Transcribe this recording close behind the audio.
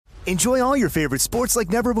Enjoy all your favorite sports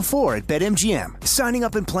like never before at BetMGM. Signing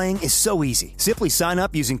up and playing is so easy. Simply sign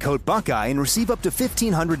up using code Buckeye and receive up to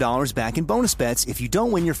 $1,500 back in bonus bets if you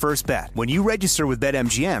don't win your first bet. When you register with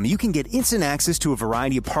BetMGM, you can get instant access to a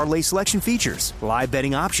variety of parlay selection features, live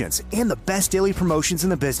betting options, and the best daily promotions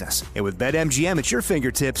in the business. And with BetMGM at your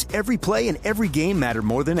fingertips, every play and every game matter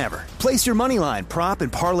more than ever. Place your moneyline, prop,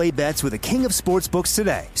 and parlay bets with the king of sportsbooks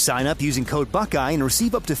today. Sign up using code Buckeye and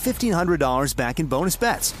receive up to $1,500 back in bonus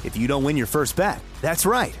bets if you don't win your first bet. That's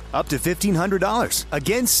right, up to $1,500.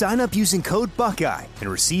 Again, sign up using code Buckeye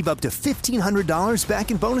and receive up to $1,500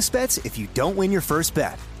 back in bonus bets if you don't win your first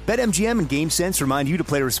bet. BetMGM and GameSense remind you to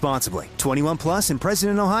play responsibly. 21 plus and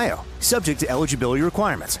present in Ohio. Subject to eligibility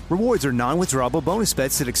requirements. Rewards are non-withdrawable bonus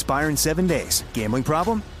bets that expire in 7 days. Gambling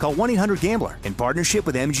problem? Call 1-800-GAMBLER in partnership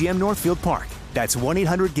with MGM Northfield Park. That's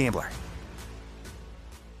 1-800-GAMBLER.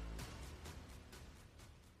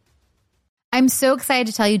 I'm so excited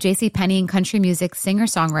to tell you JCPenney and country music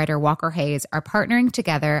singer-songwriter Walker Hayes are partnering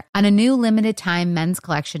together on a new limited-time men's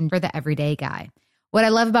collection for the everyday guy. What I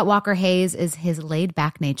love about Walker Hayes is his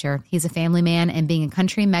laid-back nature. He's a family man, and being a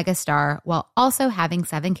country megastar while also having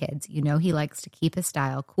 7 kids, you know he likes to keep his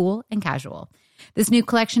style cool and casual. This new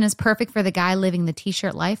collection is perfect for the guy living the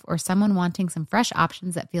t-shirt life or someone wanting some fresh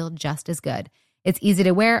options that feel just as good. It's easy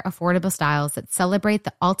to wear, affordable styles that celebrate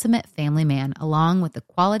the ultimate family man, along with the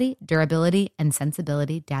quality, durability, and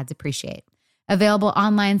sensibility dads appreciate. Available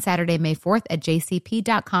online Saturday, May 4th at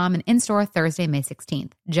jcp.com and in-store Thursday, May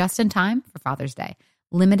 16th, just in time for Father's Day.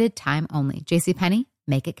 Limited time only. JCPenney,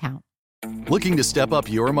 make it count. Looking to step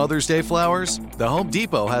up your Mother's Day flowers? The Home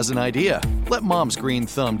Depot has an idea. Let Mom's green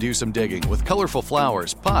thumb do some digging with colorful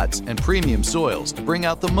flowers, pots, and premium soils to bring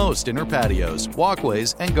out the most in her patios,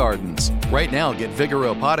 walkways, and gardens. Right now, get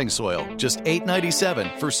Vigoro potting soil, just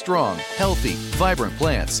 $8.97 for strong, healthy, vibrant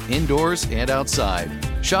plants indoors and outside.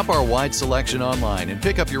 Shop our wide selection online and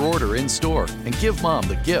pick up your order in-store and give Mom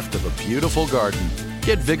the gift of a beautiful garden.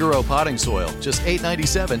 Get Vigoro potting soil, just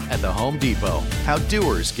 $8.97 at the Home Depot. How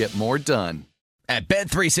doers get more done. At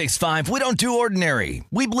Bet365, we don't do ordinary.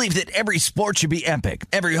 We believe that every sport should be epic.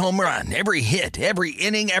 Every home run, every hit, every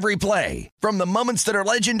inning, every play. From the moments that are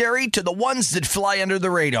legendary to the ones that fly under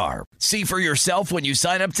the radar. See for yourself when you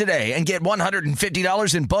sign up today and get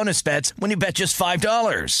 $150 in bonus bets when you bet just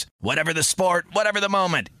 $5. Whatever the sport, whatever the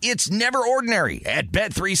moment, it's never ordinary at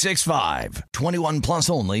Bet365. 21 plus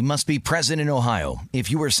only. Must be present in Ohio.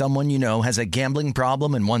 If you or someone you know has a gambling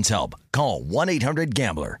problem and wants help, call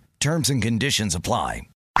 1-800-GAMBLER. Terms and conditions apply.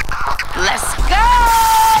 Let's go!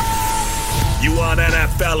 You want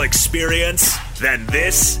NFL experience? Then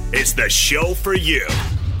this is the show for you.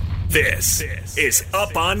 This is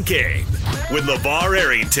Up on Game with LeVar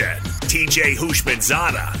Arrington, TJ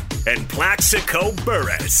Houshmandzadeh, and Plaxico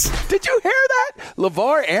Burress. Did you hear that?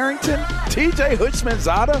 LeVar Arrington, TJ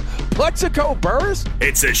Houshmandzadeh, Plaxico Burress?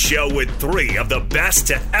 It's a show with 3 of the best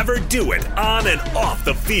to ever do it on and off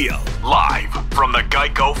the field. Live from the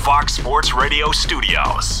Geico Fox Sports Radio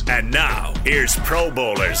studios. And now, here's Pro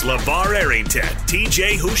Bowlers LeVar Arrington,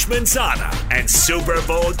 TJ Houshmandzadeh, and Super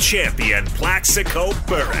Bowl champion Plaxico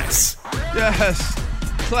Burress. Yes.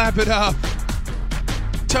 Clap it up.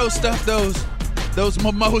 Toast up those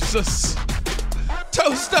mimosas.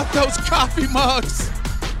 Toast up those coffee mugs.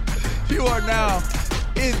 You are now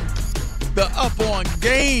in the Up on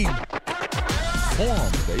Game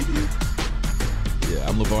forum, baby. Yeah,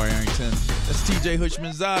 I'm LeVar Arrington. That's TJ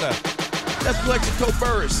Houshmandzadeh. That's Plaxico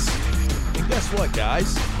Burress. And guess what,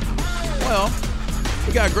 guys? Well,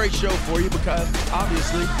 we got a great show for you because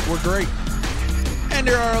obviously we're great. And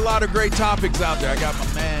there are a lot of great topics out there. I got my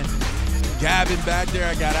man Gavin back there.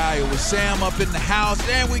 I got Iowa Sam up in the house.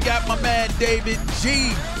 And we got my man David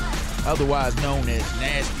G, otherwise known as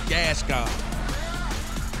Nasty Gas God.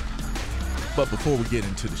 But before we get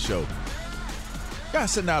into the show, gotta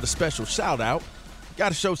send out a special shout out.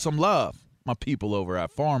 Gotta show some love, my people over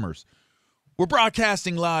at Farmers. We're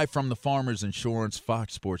broadcasting live from the Farmers Insurance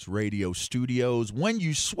Fox Sports Radio studios. When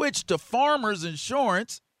you switch to Farmers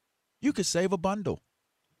Insurance, you can save a bundle.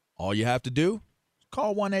 All you have to do is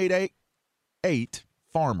call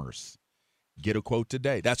 1-888-FARMERS. Get a quote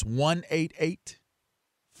today. That's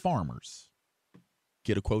 1-888-FARMERS.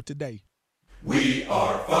 Get a quote today. We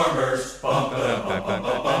are farmers. Bum, ba-dum, bum, bum,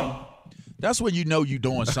 bum, bum. That's when you know you're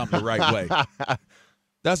doing something the right way.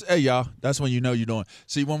 Hey, y'all. That's when you know you're doing.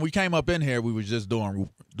 See, when we came up in here, we was just doing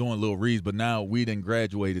little reads, but now we done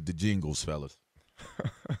graduated the jingles, fellas.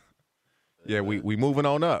 Yeah, we moving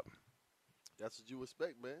on up. That's what you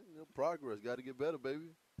expect, man. Progress. Got to get better,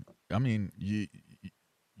 baby. I mean,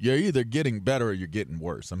 you're either getting better or you're getting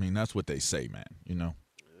worse. I mean, that's what they say, man, you know.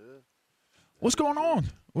 What's going on?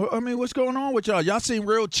 Well, I mean, what's going on with y'all? Y'all seem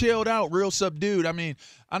real chilled out, real subdued. I mean,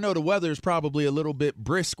 I know the weather is probably a little bit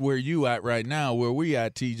brisk where you at right now. Where we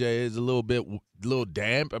at, TJ, is a little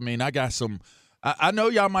damp. I mean, I got some. I know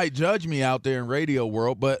y'all might judge me out there in radio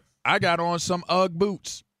world, but I got on some UGG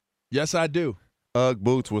boots. Yes, I do. UGG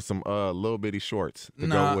boots with some little bitty shorts to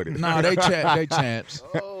go with it. Nah, they champs.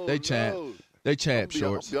 Oh, They champ. no. They champ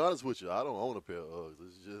shorts. I'll be honest with you. I don't own a pair of Uggs.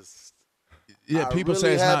 It's just People I say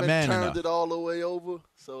really it's not haven't man turned enough. it all the way over,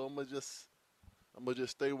 so I'm gonna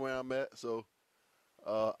just stay where I'm at. So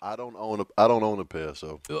I don't own a pair.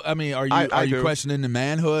 So I mean, are you do. questioning the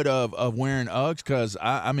manhood of wearing Uggs? Because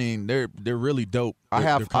I mean, they're really dope. I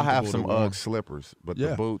have comfortable some to wear. UGG slippers, but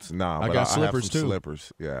Yeah. the boots, nah. I but got I slippers, have some too.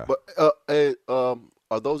 Slippers, yeah. But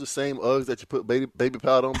are those the same Uggs that you put baby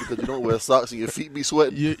powder on because you don't wear socks and your feet be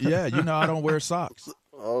sweating? I don't wear socks.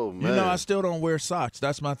 Oh man, I still don't wear socks.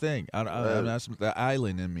 That's my thing. That's the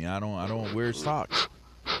island in me. I don't wear socks.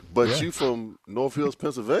 But Yeah. you from North Hills,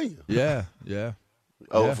 Pennsylvania? Yeah.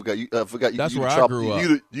 Oh, Yeah. I forgot you. I forgot you. That's you where the I grew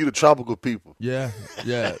up. You the tropical people. Yeah.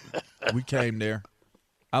 We came there.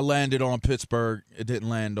 I landed on Pittsburgh. It didn't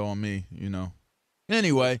land on me,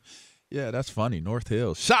 Anyway, yeah, that's funny. North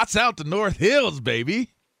Hills. Shots out to North Hills,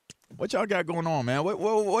 baby. What y'all got going on, man?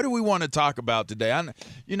 What do we want to talk about today?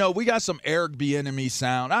 We got some Eric Bieniemy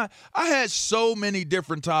sound. I had so many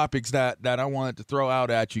different topics that I wanted to throw out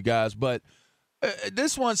at you guys, but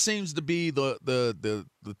this one seems to be the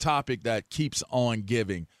topic that keeps on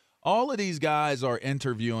giving. All of these guys are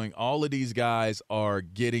interviewing. All of these guys are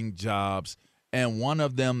getting jobs, and one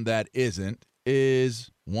of them that isn't is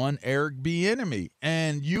one Eric Bieniemy.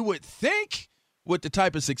 And you would think, with the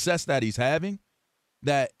type of success that he's having,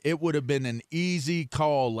 that it would have been an easy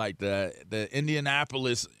call, like the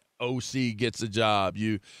Indianapolis OC gets a job.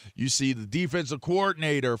 You see the defensive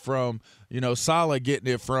coordinator from Saleh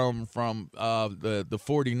getting it from the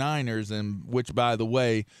 49ers, and which, by the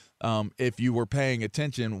way, if you were paying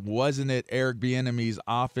attention, wasn't it Eric Bieniemy's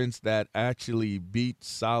offense that actually beat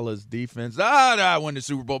Saleh's defense? I won the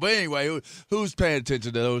Super Bowl. But anyway, who's paying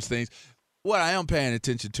attention to those things? What I am paying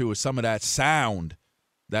attention to is some of that sound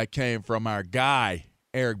that came from our guy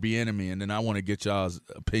Eric Bieniemy, and then I want to get y'all's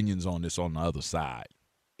opinions on this on the other side.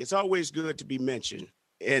 It's always good to be mentioned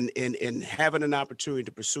and having an opportunity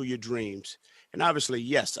to pursue your dreams. And obviously,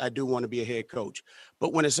 yes, I do want to be a head coach.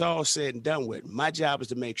 But when it's all said and done with, my job is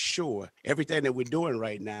to make sure everything that we're doing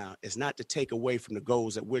right now is not to take away from the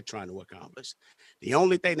goals that we're trying to accomplish. The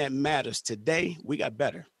only thing that matters today, we got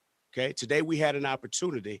better. Okay, today we had an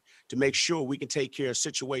opportunity to make sure we can take care of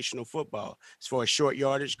situational football as far as short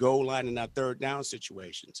yardage, goal line, and our third down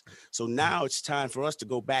situations. So now it's time for us to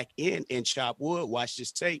go back in and chop wood, watch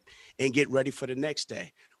this tape, and get ready for the next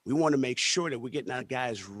day. We want to make sure that we're getting our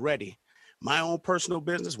guys ready. My own personal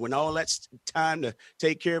business, when all that's time to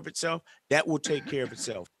take care of itself, that will take care of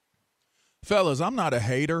itself. Fellas, I'm not a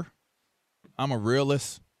hater. I'm a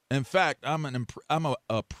realist. In fact, I'm an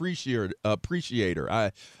appreciator.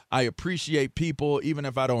 I appreciate people, even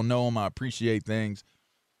if I don't know them. I appreciate things.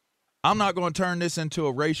 I'm not going to turn this into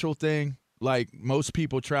a racial thing like most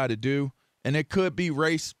people try to do, and it could be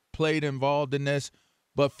race played involved in this.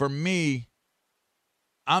 But for me,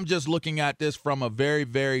 I'm just looking at this from a very,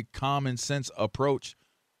 very common sense approach.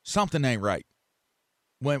 Something ain't right.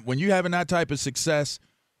 When you're having that type of success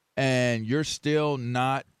and you're still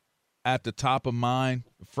not at the top of mind,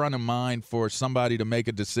 front of mind for somebody to make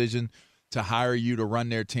a decision to hire you to run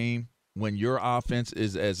their team, when your offense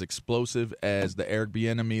is as explosive as the Eric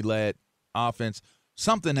Bieniemy-led offense,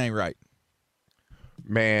 something ain't right.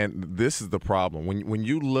 Man, this is the problem. When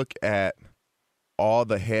you look at all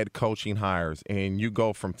the head coaching hires and you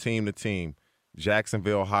go from team to team,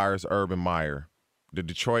 Jacksonville hires Urban Meyer. The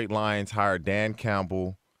Detroit Lions hire Dan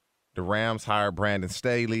Campbell. The Rams hire Brandon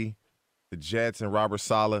Staley. The Jets and Robert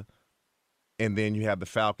Saleh. And then you have the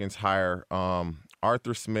Falcons hire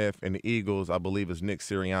Arthur Smith, and the Eagles, I believe, is Nick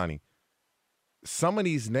Sirianni. Some of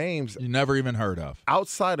these names you never even heard of.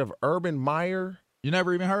 Outside of Urban Meyer. You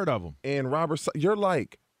never even heard of them. And Robert Saleh. You're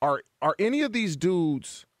like, are any of these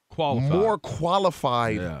dudes more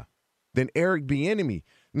qualified than Eric Bieniemy?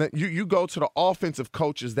 Now, you go to the offensive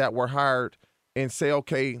coaches that were hired and say,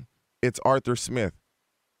 okay, it's Arthur Smith.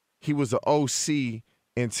 He was an OC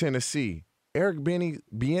in Tennessee. Eric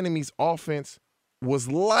Bieniemy's offense was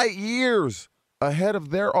light years ahead of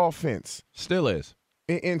their offense. Still is.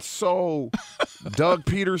 And so Doug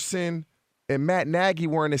Peterson and Matt Nagy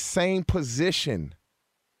were in the same position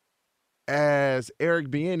as Eric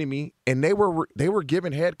Bieniemy, and they were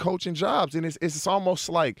given head coaching jobs. And it's almost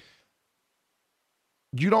like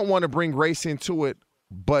you don't want to bring race into it,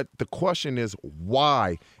 But the question is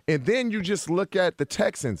why? And then you just look at the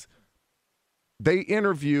Texans. They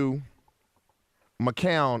interview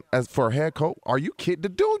McCown as for head coach. Are you kidding? The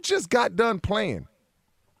dude just got done playing.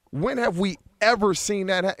 When have we ever seen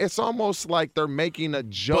that? It's almost like they're making a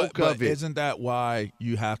joke of it. Isn't that why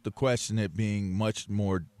you have to question it being much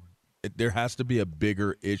more – there has to be a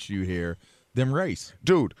bigger issue here than race.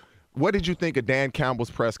 Dude, what did you think of Dan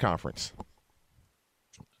Campbell's press conference?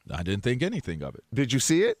 I didn't think anything of it. Did you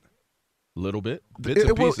see it? A little bit. Bits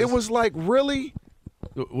and pieces. It was like, really?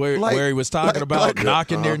 Where he was talking about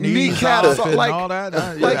knocking their knees off and all that.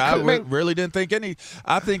 I really didn't think any.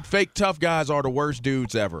 I think fake tough guys are the worst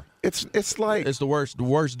dudes ever. It's the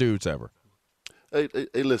worst dudes ever. Hey,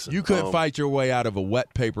 listen. You couldn't fight your way out of a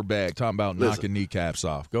wet paper bag talking about knocking kneecaps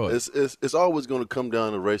off. Go ahead. It's always going to come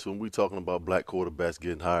down to race when we're talking about black quarterbacks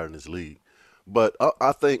getting hired in this league. But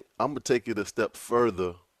I think I'm going to take it a step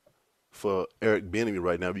further for Eric Bieniemy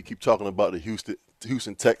right now. We keep talking about the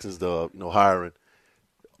Houston Texans, hiring.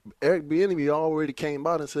 Eric Bieniemy already came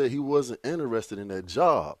out and said he wasn't interested in that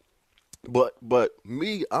job. But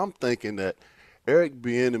I'm thinking that Eric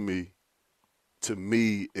Bieniemy, to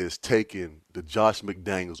me, is taking the Josh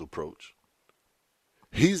McDaniels approach.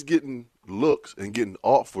 He's getting looks and getting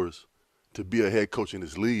offers to be a head coach in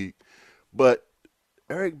this league, but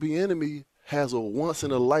Eric Bieniemy has a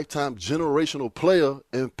once-in-a-lifetime generational player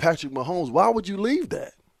in Patrick Mahomes. Why would you leave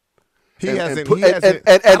that?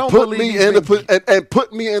 Put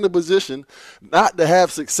me in a position not to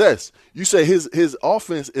have success. You say his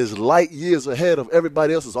offense is light years ahead of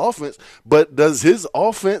everybody else's offense, but does his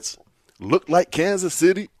offense look like Kansas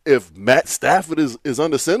City if Matt Stafford is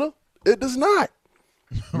under center? It does not.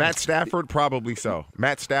 Matt Stafford, probably so.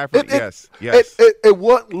 Matt Stafford, yes. It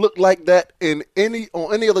wouldn't look like that on any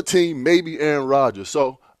other team, maybe Aaron Rodgers.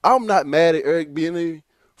 So I'm not mad at Eric Bieniemy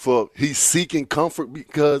for he's seeking comfort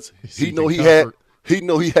because he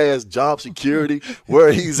he has job security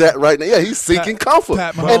where he's at right now. Yeah, he's seeking comfort.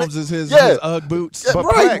 Pat Mahomes is his Ugg boots. But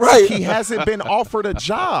right. He hasn't been offered a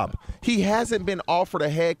job. He hasn't been offered a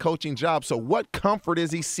head coaching job. So what comfort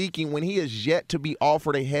is he seeking when he is yet to be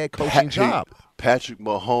offered a head coaching job? Patrick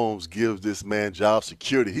Mahomes gives this man job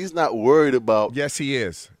security. He's not worried about. Yes, he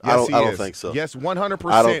is. I don't think so. Yes,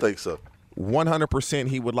 100%. I don't think so. 100%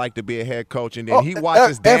 he would like to be a head coach, and then he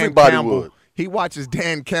watches Dan Campbell. He watches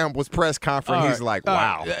Dan Campbell's press conference. He's like,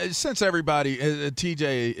 wow. Since everybody,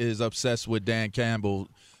 TJ is obsessed with Dan Campbell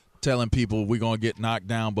telling people we're going to get knocked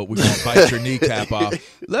down, but we're going to bite your kneecap off.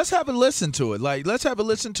 Let's have a listen to it. Let's have a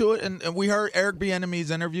listen to it. And we heard Eric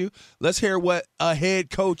Bieniemy's interview. Let's hear what a head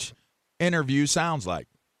coach interview sounds like.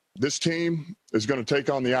 This team is going to take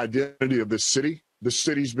on the identity of this city. This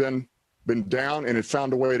city's been down and it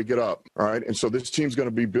found a way to get up. All right. And so this team's going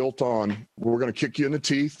to be built on, we're going to kick you in the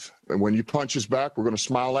teeth. And when you punch us back, we're going to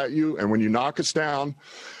smile at you. And when you knock us down,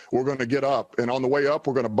 we're going to get up. And on the way up,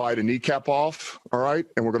 we're going to bite a kneecap off. All right.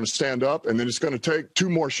 And we're going to stand up. And then it's going to take 2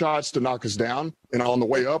 more shots to knock us down. And on the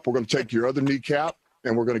way up, we're going to take your other kneecap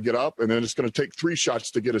and we're going to get up. And then it's going to take 3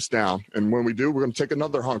 shots to get us down. And when we do, we're going to take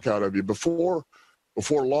another hunk out of you. Before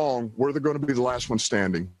long, we're going to be the last one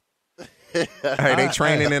standing. Hey, they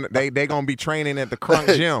training in. They gonna be training at the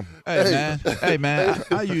Crunk Gym. Hey man,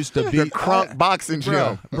 I used to beat the Crunk boxing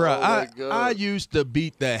gym, bro. I used to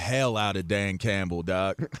beat the hell out of Dan Campbell,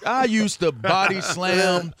 dog. I used to body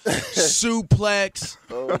slam, suplex,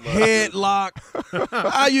 headlock.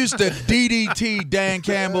 I used to DDT Dan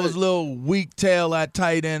Campbell's little weak tail at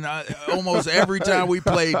tight end almost every time we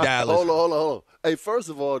played Dallas. Hold on. Hey, first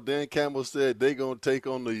of all, Dan Campbell said they're gonna take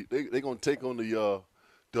on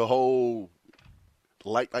the whole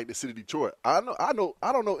like the city of Detroit. I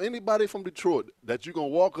don't know anybody from Detroit that you're gonna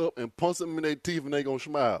walk up and punch them in their teeth and they're gonna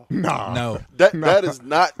smile. No. That is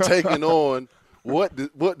not taking on what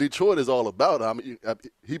Detroit is all about. I mean,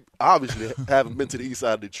 he obviously haven't been to the east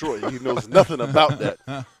side of Detroit. He knows nothing about that.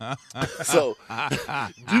 So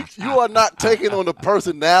you are not taking on the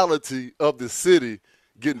personality of the city.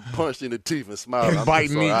 Getting punched in the teeth and smiling. And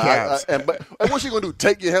biting kneecaps. And what's you going to do?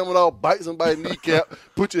 Take your helmet off, bite somebody's kneecap,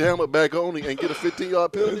 put your helmet back on, and get a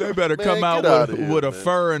 15-yard penalty? They better come out with a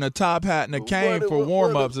fur and a top hat and a cane for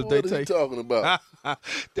warm-ups if they take. What are you talking about?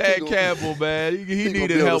 Dan Campbell, man. He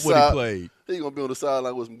needed help when he played. He's going to be on the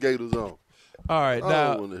sideline with some gators on. All right, now.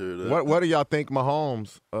 I don't want to hear that. What do y'all think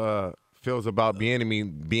Mahomes feels about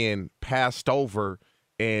Bieniemy being passed over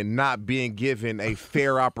and not being given a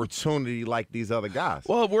fair opportunity like these other guys?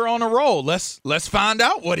 Well, we're on a roll. Let's find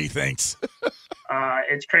out what he thinks.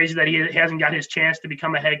 It's crazy that he hasn't got his chance to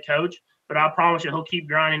become a head coach, but I promise you he'll keep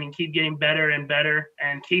grinding and keep getting better and better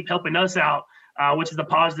and keep helping us out, which is the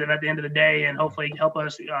positive at the end of the day, and hopefully help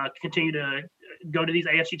us continue to go to these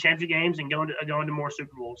AFC Championship games and go into more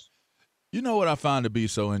Super Bowls. You know what I find to be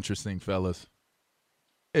so interesting, fellas,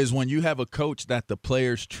 is when you have a coach that the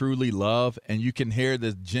players truly love and you can hear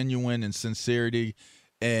the genuine and sincerity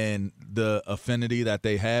and the affinity that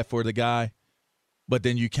they have for the guy, but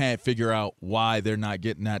then you can't figure out why they're not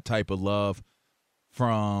getting that type of love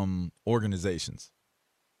from organizations.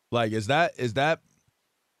 Like, is that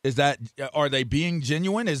are they being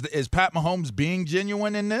genuine? Is Pat Mahomes being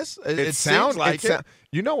genuine in this? It sounds like it.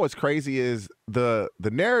 You know what's crazy is the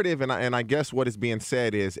narrative, and I guess what is being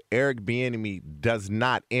said is Eric Bieniemy does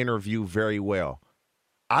not interview very well.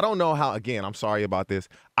 I don't know how. Again, I'm sorry about this.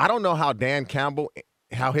 I don't know how Dan Campbell,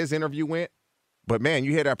 how his interview went, but man,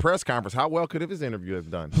 you hear that press conference. How well could his interview have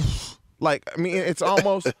done? Like, I mean, it's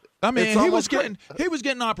almost. I mean, he was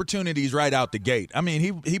getting opportunities right out the gate. I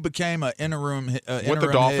mean, he became an interim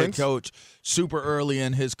head coach super early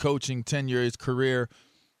in his coaching tenure, his career.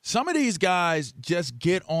 Some of these guys just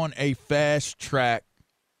get on a fast track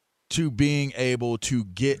to being able to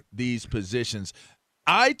get these positions.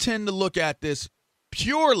 I tend to look at this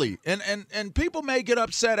purely, and people may get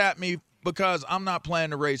upset at me because I'm not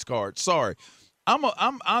playing the race card. Sorry.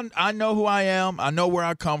 I know who I am. I know where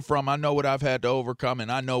I come from. I know what I've had to overcome,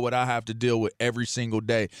 and I know what I have to deal with every single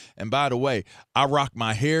day. And by the way, I rock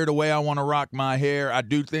my hair the way I want to rock my hair. I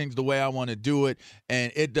do things the way I want to do it,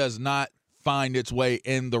 and it does not find its way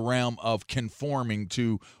in the realm of conforming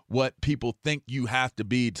to what people think you have to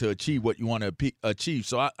be to achieve what you want to achieve.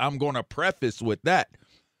 So I'm going to preface with that.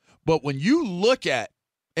 But when you look at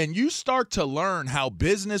and you start to learn how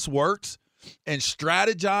business works, and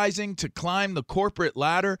strategizing to climb the corporate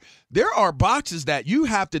ladder, there are boxes that you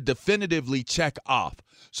have to definitively check off.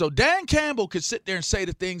 So Dan Campbell could sit there and say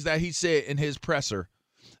the things that he said in his presser,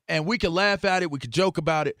 and we could laugh at it, we could joke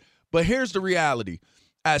about it, but here's the reality.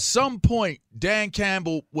 At some point, Dan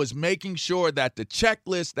Campbell was making sure that the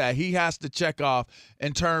checklist that he has to check off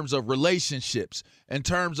in terms of relationships, in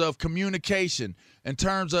terms of communication, in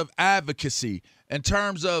terms of advocacy, in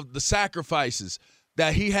terms of the sacrifices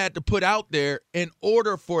that he had to put out there in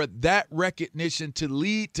order for that recognition to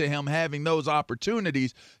lead to him having those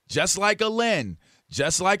opportunities, just like a Lynn,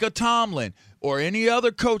 just like a Tomlin, or any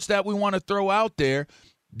other coach that we want to throw out there.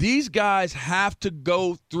 These guys have to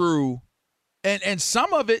go through, and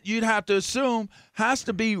some of it you'd have to assume has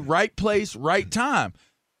to be right place, right time,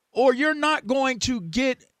 or you're not going to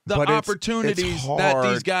get the opportunities that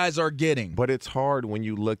these guys are getting. But it's hard when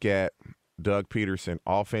you look at Doug Peterson.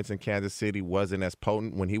 Offense in Kansas City wasn't as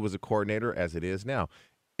potent when he was a coordinator as it is now.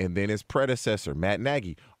 And then his predecessor, Matt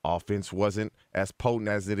Nagy, offense wasn't as potent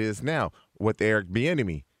as it is now with Eric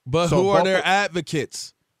Bieniemy. But so who are their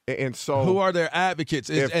advocates? And so who are their advocates?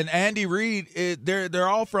 And Andy Reid, they're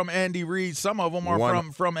all from Andy Reid. Some of them are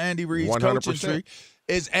from Andy Reid's 100%. Coaching tree.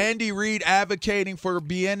 Is Andy Reid advocating for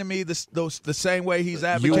Bieniemy the same way he's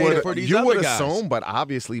advocating for these other guys? You would assume, but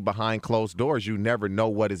obviously behind closed doors, you never know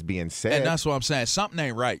what is being said. And that's what I'm saying. Something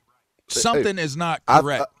ain't right. Something is not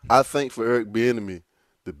correct. I think for Eric Bieniemy,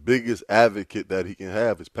 the biggest advocate that he can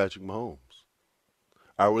have is Patrick Mahomes.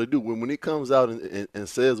 I really do. When he comes out and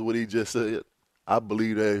says what he just said, I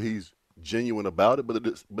believe that he's genuine about it, but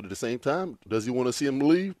at the same time, does he want to see him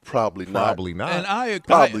leave? Probably not. Probably not. And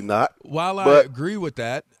probably not. While I agree with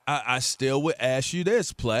that, I still would ask you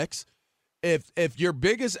this, Plex. If your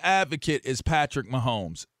biggest advocate is Patrick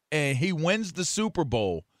Mahomes and he wins the Super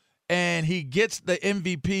Bowl and he gets the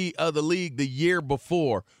MVP of the league the year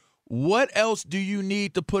before, what else do you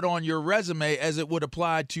need to put on your resume as it would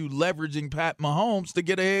apply to leveraging Pat Mahomes to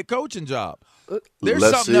get a head coaching job? There's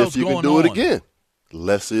something else going on. Let's see if you can do it again.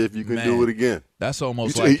 Let's see if you can do it again. That's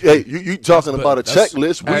almost you talking about a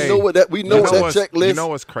checklist. We know what that checklist. You know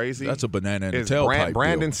what's crazy? That's a banana in the tailpipe.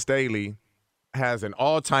 Brandon Staley has an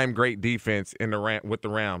all-time great defense with the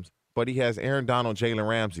Rams, but he has Aaron Donald, Jalen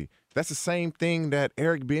Ramsey. That's the same thing that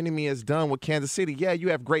Eric Bieniemy has done with Kansas City. Yeah,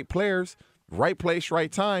 you have great players, right place, right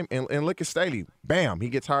time, and look at Staley. Bam, he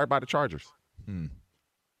gets hired by the Chargers.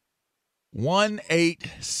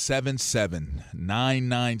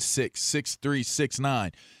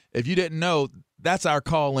 1-877-996-6369. If you didn't know, that's our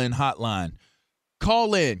call-in hotline.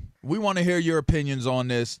 Call in. We want to hear your opinions on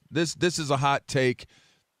this. This is a hot take.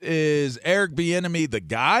 Is Eric Bieniemy the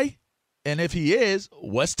guy? And if he is,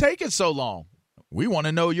 what's taking so long? We want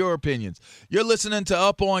to know your opinions. You're listening to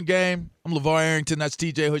Up On Game. I'm LeVar Arrington. That's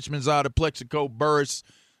TJ Hushmanzada, Plexico Burris.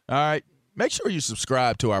 All right. Make sure you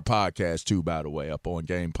subscribe to our podcast, too, by the way, Up On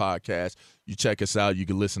Game Podcast. You check us out. You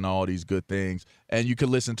can listen to all these good things. And you can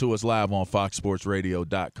listen to us live on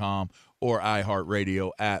foxsportsradio.com or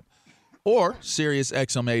iHeartRadio app or Sirius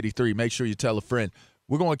XM 83. Make sure you tell a friend.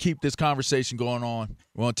 We're going to keep this conversation going on.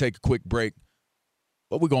 We're going to take a quick break.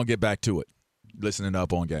 But we're going to get back to it. Listening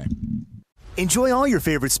up on game. Enjoy all your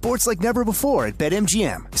favorite sports like never before at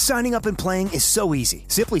BetMGM. Signing up and playing is so easy.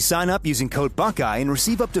 Simply sign up using code Buckeye and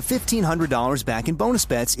receive up to $1,500 back in bonus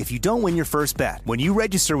bets if you don't win your first bet. When you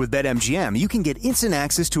register with BetMGM, you can get instant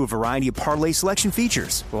access to a variety of parlay selection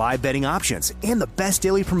features, live betting options, and the best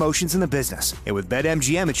daily promotions in the business. And with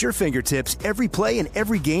BetMGM at your fingertips, every play and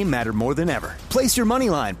every game matter more than ever. Place your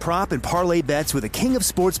moneyline, prop, and parlay bets with the king of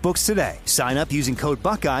sportsbooks today. Sign up using code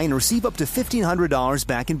Buckeye and receive up to $1,500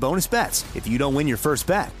 back in bonus bets if you don't win your first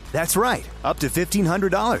bet. That's right, up to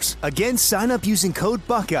 $1,500. Again, sign up using code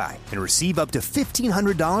Buckeye and receive up to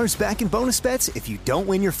 $1,500 back in bonus bets if you don't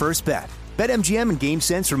win your first bet. BetMGM and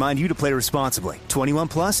GameSense remind you to play responsibly. 21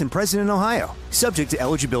 plus and present in Ohio. Subject to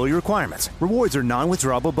eligibility requirements. Rewards are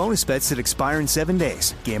non-withdrawable bonus bets that expire in 7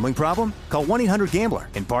 days. Gambling problem? Call 1-800-GAMBLER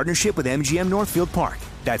in partnership with MGM Northfield Park.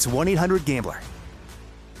 That's 1-800-GAMBLER.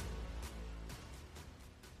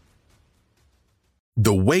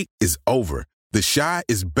 The wait is over. The Chi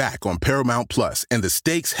is back on Paramount Plus, and the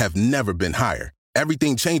stakes have never been higher.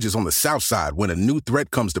 Everything changes on the South Side when a new threat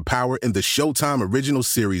comes to power in the Showtime original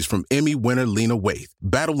series from Emmy winner Lena Waithe.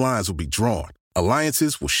 Battle lines will be drawn,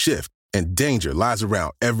 alliances will shift, and danger lies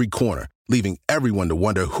around every corner, leaving everyone to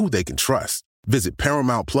wonder who they can trust. Visit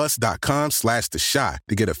ParamountPlus.com/The Chi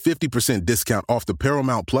to get a 50% discount off the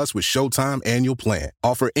Paramount Plus with Showtime annual plan.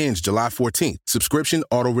 Offer ends July 14th. Subscription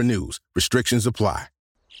auto-renews. Restrictions apply.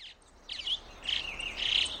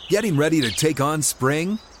 Getting ready to take on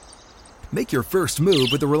spring? Make your first move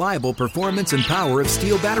with the reliable performance and power of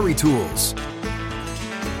Steel battery tools.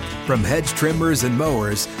 From hedge trimmers and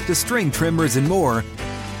mowers to string trimmers and more,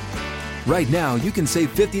 right now you can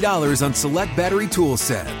save $50 on select battery tool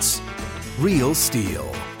sets. Real Steel.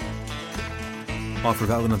 Offer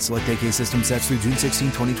valid on select AK system sets through June 16,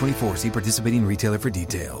 2024. See participating retailer for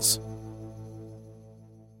details.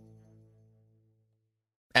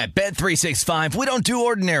 At Bet365, we don't do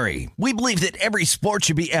ordinary. We believe that every sport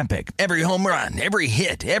should be epic. Every home run, every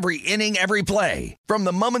hit, every inning, every play. From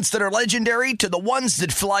the moments that are legendary to the ones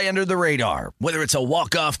that fly under the radar. Whether it's a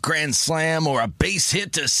walk-off grand slam or a base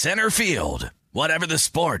hit to center field. Whatever the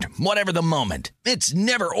sport, whatever the moment, it's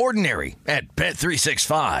never ordinary at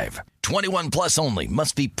Bet365. 21 plus only.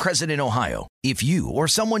 Must be present in Ohio. If you or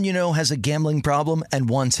someone you know has a gambling problem and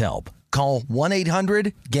wants help, call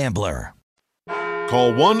 1-800-GAMBLER.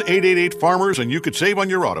 Call 1-888-FARMERS and you could save on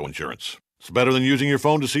your auto insurance. It's better than using your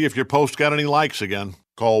phone to see if your post got any likes again.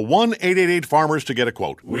 Call 1-888-FARMERS to get a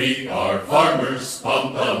quote. We are farmers.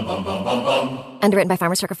 Bum, bum, bum, bum, bum, bum. Underwritten by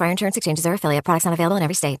Farmers Circle Fire Insurance Exchanges or affiliate. Products not available in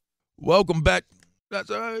every state. Welcome back. That's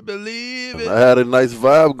I believe it. I had a nice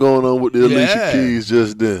vibe going on with the Alicia Keys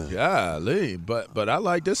just then. Golly, but I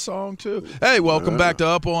like this song too. Hey, welcome back to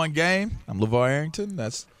Up On Game. I'm LeVar Arrington.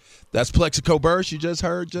 That's Plexico Burress you just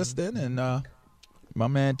heard just then, and my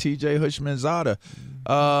man TJ Hushmanzada.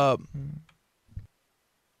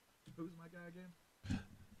 Who's my guy again?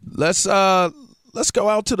 Let's go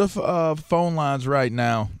out to the phone lines right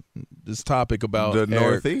now. This topic about the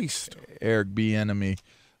Northeast. Eric Bieniemy.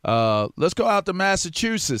 Let's go out to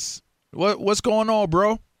Massachusetts. What's going on,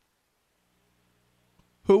 bro?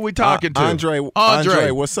 Who we talking to? Andre,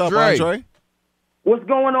 what's up, Dre. Andre? What's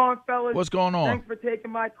going on, fellas? What's going on? Thanks for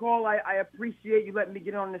taking my call. I appreciate you letting me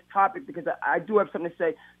get on this topic because I do have something to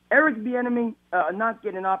say. Eric Bieniemy not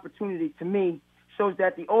getting an opportunity, to me, shows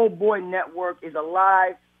that the old boy network is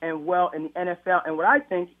alive and well in the NFL. And what I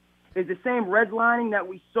think is the same redlining that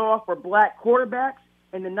we saw for black quarterbacks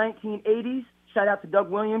in the 1980s, shout out to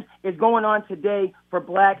Doug Williams, is going on today for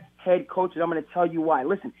black head coaches. I'm going to tell you why.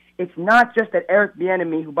 Listen, it's not just that Eric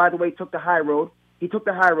Bieniemy, who, by the way, took the high road, is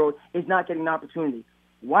not getting an opportunity.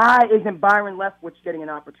 Why isn't Byron Leftwich getting an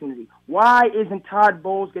opportunity? Why isn't Todd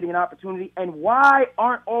Bowles getting an opportunity? And why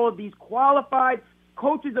aren't all of these qualified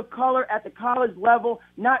coaches of color at the college level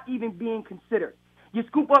not even being considered? You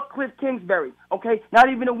scoop up Cliff Kingsbury, okay? Not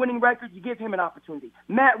even a winning record, you give him an opportunity.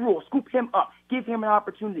 Matt Rule, scoop him up, give him an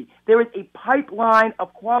opportunity. There is a pipeline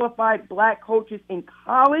of qualified black coaches in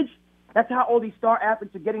college. That's how all these star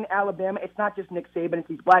athletes are getting to Alabama. It's not just Nick Saban, it's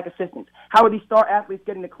these black assistants. How are these star athletes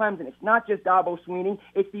getting to Clemson? It's not just Dabo Swinney.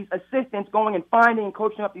 It's these assistants going and finding and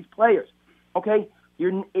coaching up these players, okay?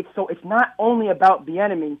 It's not only about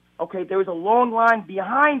Bieniemy, okay? There is a long line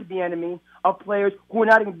behind Bieniemy of players who are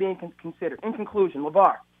not even being considered. In conclusion,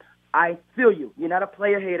 LeVar, I feel you. You're not a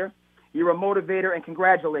player hater. You're a motivator and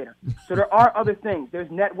congratulator. So there are other things. There's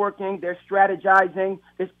networking. There's strategizing.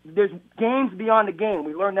 There's games beyond the game.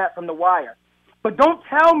 We learned that from The Wire. But don't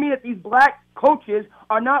tell me that these black coaches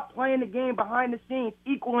are not playing the game behind the scenes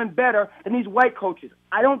equal and better than these white coaches.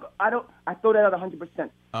 I throw that out 100%.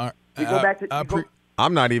 I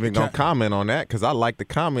I'm not even going to comment on that because I like the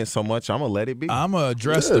comment so much. I'm going to let it be. I'm going to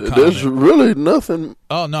address the comment. There's really nothing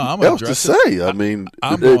else to say. I mean,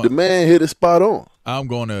 the man hit it spot on. I'm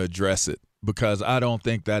going to address it because I don't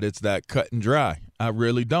think that it's that cut and dry. I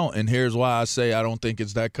really don't. And here's why I say I don't think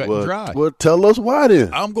it's that cut and dry. Well, tell us why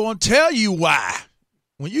then. I'm going to tell you why.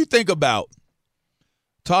 When you think about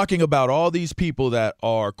talking about all these people that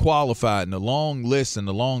are qualified and the long list and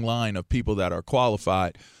the long line of people that are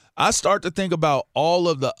qualified, I start to think about all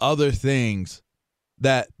of the other things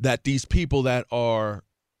that these people that are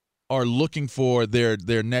looking for their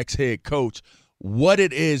next head coach, what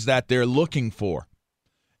it is that they're looking for.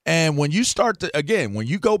 And when you start to, again, when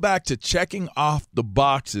you go back to checking off the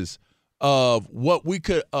boxes of what we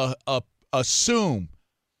could assume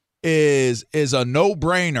is a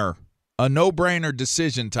no-brainer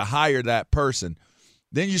decision to hire that person,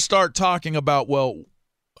 then you start talking about, well,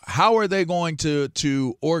 how are they going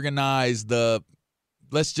to organize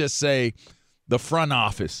let's just say the front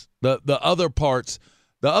office, the other parts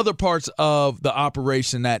of the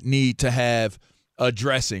operation that need to have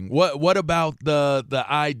addressing? What about the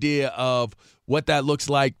idea of what that looks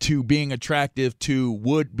like to being attractive to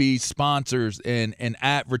would-be sponsors and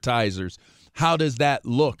advertisers? How does that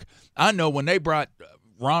look? I know when they brought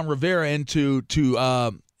Ron Rivera into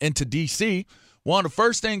D.C., one of the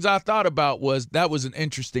first things I thought about was that was an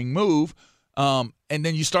interesting move. And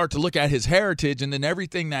then you start to look at his heritage and then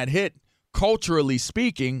everything that hit, culturally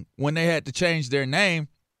speaking, when they had to change their name.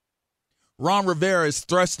 Ron Rivera is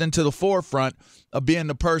thrust into the forefront of being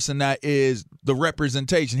the person that is the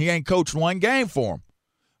representation. He ain't coached one game for him,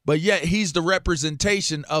 but yet he's the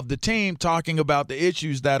representation of the team talking about the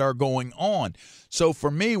issues that are going on. So for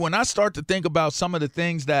me, when I start to think about some of the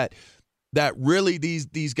things that really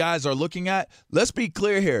these guys are looking at, let's be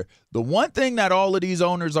clear here. The one thing that all of these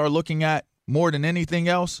owners are looking at more than anything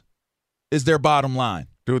else is their bottom line.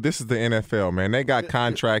 Dude, this is the NFL, man. They got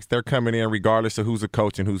contracts. They're coming in regardless of who's a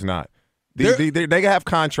coach and who's not. They have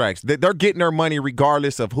contracts. They're getting their money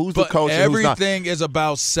regardless of who's the coach and who's not. Everything is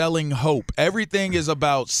about selling hope. Everything is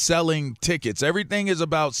about selling tickets. Everything is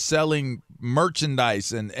about selling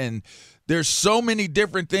merchandise. And there's so many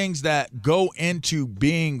different things that go into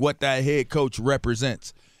being what that head coach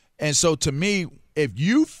represents. And so to me, if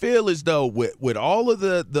you feel as though with all of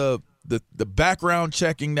the background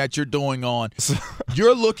checking that you're doing on,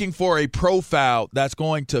 you're looking for a profile that's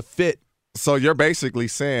going to fit. So you're basically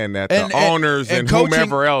saying that the owners and coaching,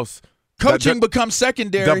 whomever else. Coaching becomes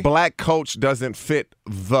secondary. The black coach doesn't fit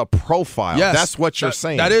the profile. Yes, that's what you're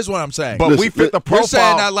saying. That is what I'm saying. But we fit the profile. You're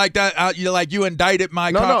saying that like that. You indicted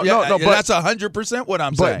my. No. That's 100% what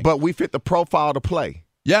I'm saying. But we fit the profile to play.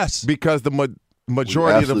 Yes, because the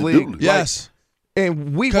majority of the league. Yes,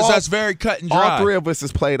 and because that's very cut and dry. All three of us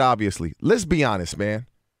has played. Obviously, let's be honest, man.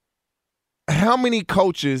 How many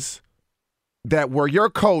coaches that were your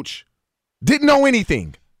coach didn't know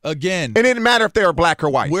anything? Again, it didn't matter if they were black or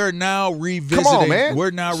white. We're now revisiting. Come on, man. We're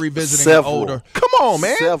now revisiting Several. an older. Come on,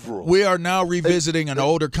 man. Several. We are now revisiting an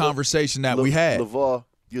older conversation that we had. LeVar,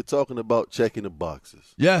 you're talking about checking the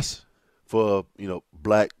boxes. Yes. For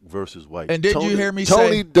black versus white. And did you hear me say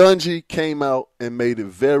Tony Dungy came out and made it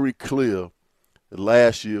very clear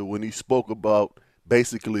last year when he spoke about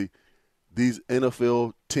basically these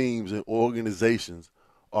NFL teams and organizations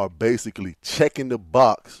are basically checking the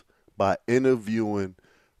box by interviewing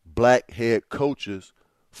black head coaches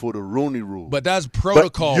for the Rooney Rule. But that's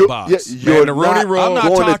protocol box. The Rooney Rule. I'm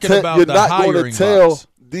not talking about you're the not hiring going to tell box.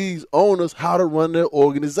 These owners how to run their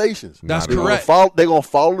organizations. That's correct. They're going to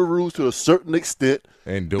follow the rules to a certain extent.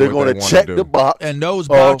 And do they're going to check the box. And those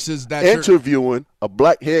boxes that interviewing a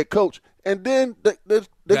black head coach. And then they're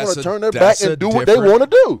going to turn their back and do what they want to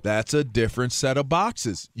do. That's a different set of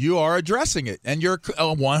boxes. You are addressing it, and you're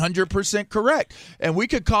 100% correct. And we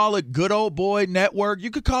could call it good old boy network.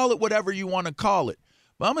 You could call it whatever you want to call it.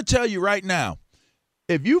 But I'm going to tell you right now,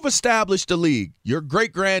 if you've established a league, your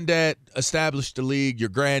great-granddad established a league, your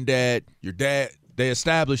granddad, your dad, they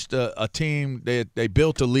established a team, they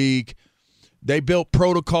built a league, they built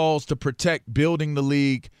protocols to protect building the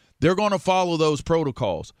league, they're going to follow those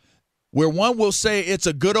protocols. Where one will say it's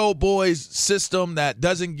a good old boys system that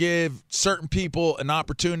doesn't give certain people an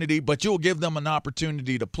opportunity, but you'll give them an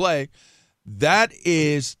opportunity to play. That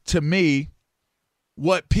is, to me,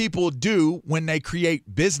 what people do when they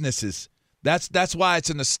create businesses. That's why it's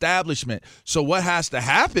an establishment. So what has to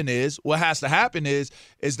happen is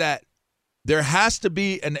that there has to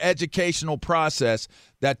be an educational process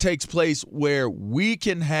that takes place where we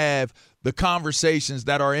can have the conversations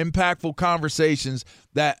that are impactful conversations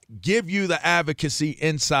that give you the advocacy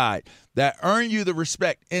inside, that earn you the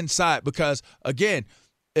respect inside. Because, again,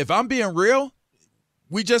 if I'm being real,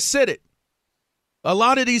 We just said it. A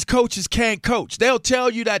lot of these coaches can't coach. They'll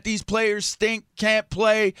tell you that these players stink, can't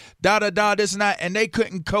play, this and that, and they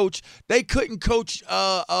couldn't coach. They couldn't coach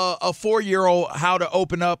a 4-year-old how to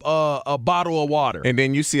open up a bottle of water. And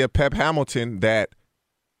then you see a Pep Hamilton that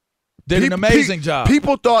did an amazing job.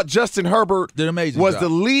 People thought Justin Herbert did an amazing was job. the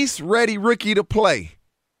least ready rookie to play.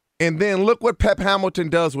 And then look what Pep Hamilton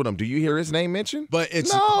does with him. Do you hear his name mentioned? But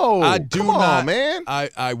it's no. I do Come not, on, man.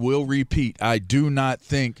 I will repeat. I do not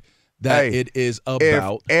think that it is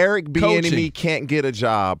about if Eric coaching. Bieniemy can't get a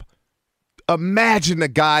job, imagine the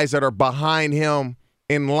guys that are behind him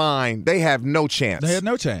in line. They have no chance. They have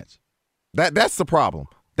no chance. That's the problem.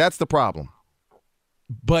 That's the problem.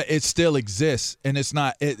 But it still exists, and it's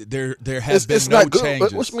not. There has been no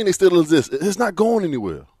changes. What you mean it still exists? It's not going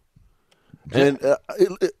anywhere. And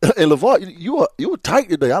LeVar, you were tight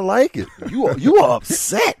today. I like it. You are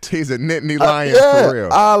upset. He's a Nittany Lion for real.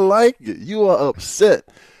 I like it. You are upset.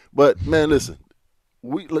 But man, listen,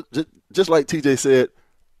 we just like TJ said,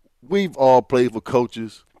 we've all played for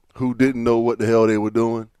coaches who didn't know what the hell they were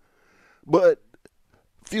doing. But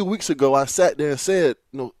a few weeks ago, I sat there and said,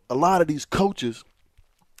 a lot of these coaches,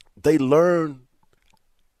 they learn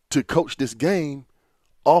to coach this game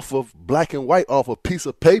off of black and white, off a piece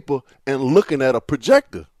of paper, and looking at a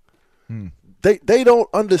projector. They don't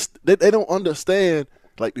understand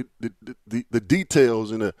like the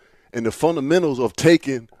details and the fundamentals of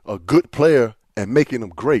taking a good player and making them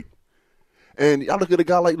great. And y'all look at a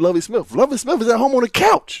guy like Lovie Smith. Lovie Smith is at home on the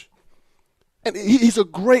couch, and he's a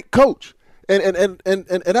great coach. And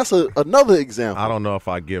that's another example. I don't know if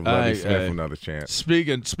I give Lovie Smith another chance.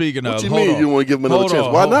 Speaking of, what you mean you want to give him another chance?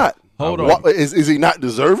 Why not? Hold on. Is he not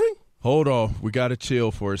deserving? Hold on. We got to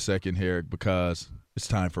chill for a second here because it's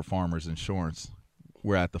time for Farmers Insurance.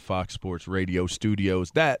 We're at the Fox Sports Radio studios.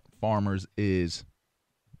 That Farmers is,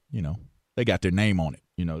 they got their name on it.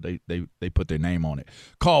 They put their name on it.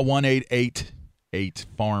 Call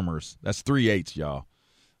 1-888-FARMERS. That's 3 8s, y'all.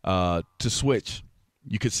 To switch.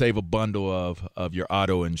 You could save a bundle of your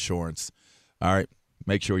auto insurance. All right.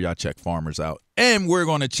 Make sure y'all check Farmers out. And we're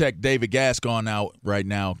going to check David Gascon out right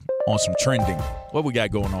now on some trending. What we got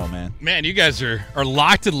going on, man? Man, you guys are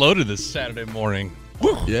locked and loaded this Saturday morning.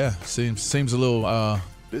 Woo. Yeah, seems a little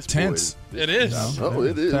tense. It is. Oh,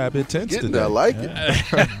 it is. A bit tense today. I like it.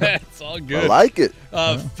 It's all good. I like it.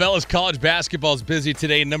 Fellas, college basketball's busy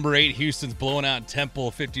today. Number 8, Houston's blowing out Temple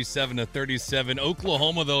 57-37.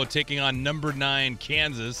 Oklahoma, though, taking on number 9,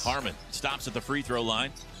 Kansas. Harmon stops at the free throw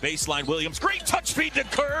line. Baseline Williams. Great touch feed to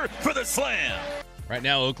Kerr for the slam. Right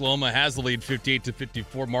now, Oklahoma has the lead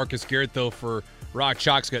 58-54. Marcus Garrett, though, for Rock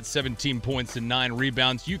Chalk's got 17 points and 9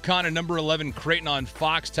 rebounds. UConn and number 11, Creighton on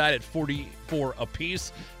Fox, tied at 44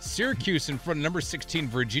 apiece. Syracuse in front of number 16,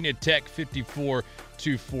 Virginia Tech,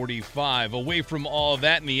 54-45. Away from all of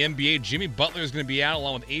that in the NBA, Jimmy Butler is going to be out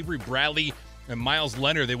along with Avery Bradley and Miles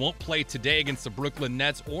Leonard. They won't play today against the Brooklyn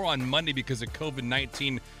Nets or on Monday because of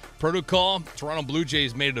COVID-19 protocol. Toronto Blue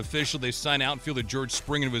Jays made it official. They signed outfielder George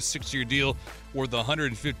Springer to a 6-year deal worth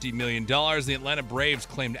 $150 million. The Atlanta Braves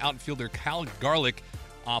claimed outfielder Kyle Garlick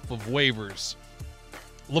off of waivers.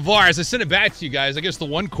 LeVar, as I send it back to you guys, I guess the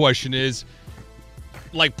one question is,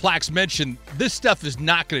 like Plax mentioned, this stuff is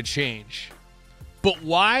not going to change. But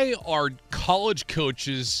why are college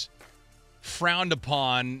coaches frowned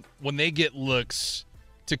upon when they get looks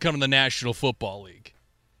to come to the National Football League?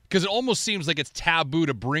 Because it almost seems like it's taboo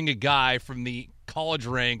to bring a guy from the college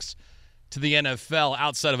ranks to the NFL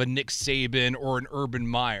outside of a Nick Saban or an Urban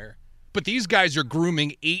Meyer. But these guys are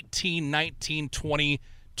grooming 18, 19, 20,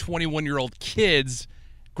 21-year-old kids,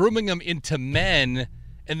 grooming them into men,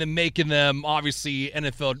 and then making them, obviously,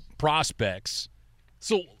 NFL prospects.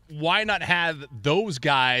 So why not have those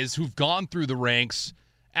guys who've gone through the ranks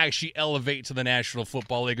actually elevate to the National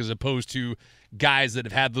Football League as opposed to guys that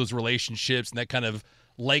have had those relationships and that kind of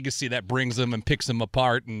legacy that brings them and picks them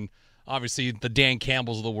apart, and obviously the Dan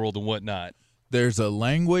Campbells of the world and whatnot? There's a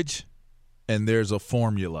language and there's a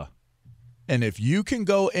formula. And if you can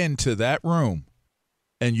go into that room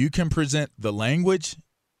and you can present the language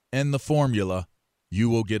and the formula, you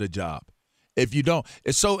will get a job. If you don't,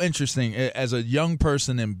 it's so interesting. As a young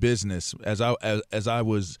person in business, as I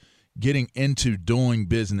was getting into doing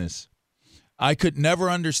business, I could never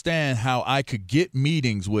understand how I could get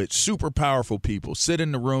meetings with super powerful people, sit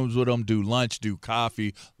in the rooms with them, do lunch, do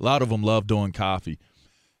coffee. A lot of them love doing coffee.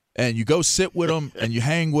 And you go sit with them and you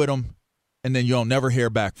hang with them, and then you'll never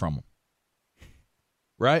hear back from them.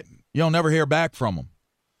 Right? You'll never hear back from them.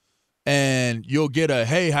 And you'll get a,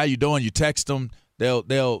 hey, how you doing? You text them.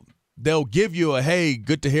 They'll give you a, hey,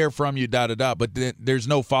 good to hear from you, but then there's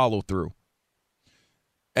no follow through.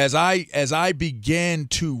 as I began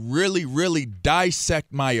to really, really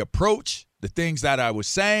dissect my approach, the things that I was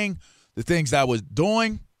saying, the things that I was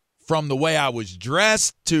doing, from the way I was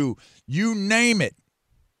dressed to you name it.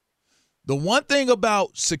 The one thing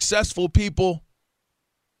about successful people,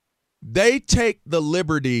 they take the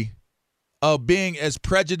liberty of being as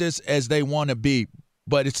prejudiced as they want to be,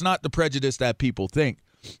 but it's not the prejudice that people think.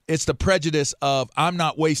 It's the prejudice of I'm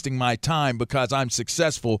not wasting my time because I'm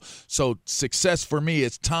successful. So success for me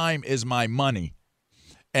is time is my money.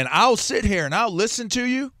 And I'll sit here and I'll listen to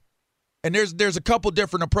you. And there's a couple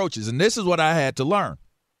different approaches. And this is what I had to learn.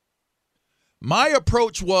 My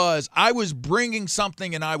approach was I was bringing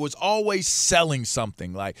something and I was always selling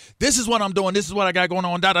something. Like, this is what I'm doing. This is what I got going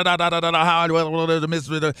on. How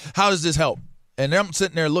does this help? And I'm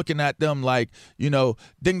sitting there looking at them like, ding,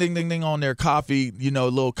 ding, ding, ding on their coffee,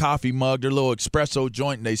 little coffee mug, their little espresso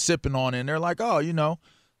joint, and they sipping on it. And they're like, oh,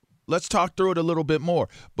 let's talk through it a little bit more.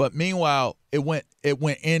 But meanwhile, it went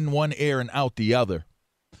in one ear and out the other.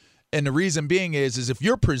 And the reason being is if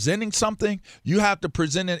you're presenting something, you have to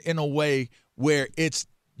present it in a way where it's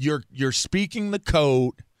you're speaking the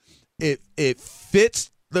code. It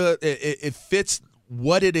fits it fits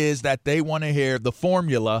what it is that they want to hear, the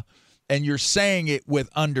formula, and you're saying it with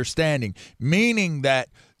understanding, meaning that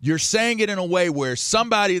you're saying it in a way where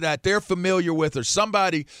somebody that they're familiar with or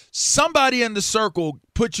somebody in the circle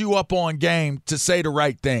put you up on game to say the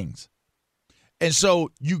right things. And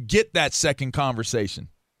so you get that second conversation.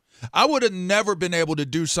 I would have never been able to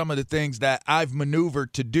do some of the things that I've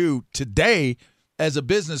maneuvered to do today as a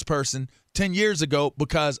business person 10 years ago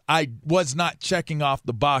because I was not checking off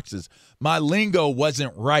the boxes. My lingo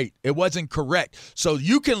wasn't right. It wasn't correct. So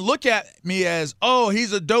you can look at me as, oh,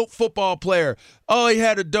 he's a dope football player. Oh, he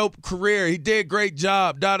had a dope career. He did a great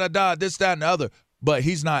job, this, that, and the other. But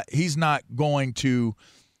he's not going to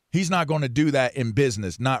do that in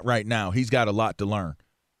business, not right now. He's got a lot to learn.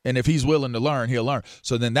 And if he's willing to learn, he'll learn.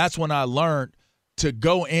 So then that's when I learned to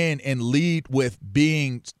go in and lead with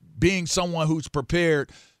being someone who's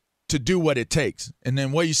prepared to do what it takes. And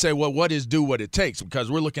then what you say, well, what is do what it takes? Because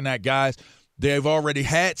we're looking at guys, they've already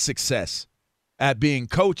had success at being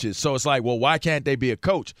coaches. So it's like, well, why can't they be a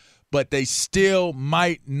coach? But they still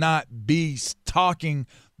might not be talking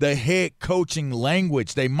the head coaching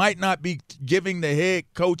language. They might not be giving the head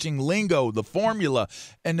coaching lingo, the formula.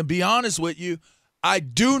 And to be honest with you, I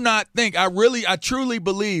do not think, I truly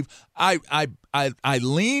believe I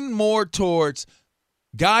lean more towards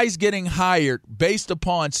guys getting hired based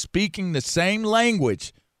upon speaking the same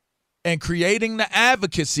language and creating the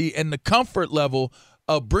advocacy and the comfort level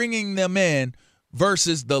of bringing them in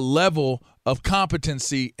versus the level of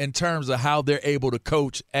competency in terms of how they're able to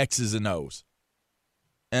coach X's and O's.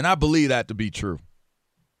 And I believe that to be true.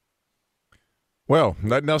 Well,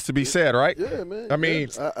 nothing else to be said, right? Yeah, man. I mean,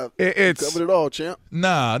 it's covered it all, champ.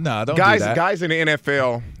 Nah, don't do that. Guys in the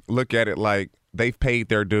NFL look at it like they've paid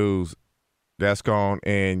their dues. That's gone,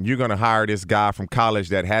 and you're going to hire this guy from college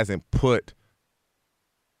that hasn't put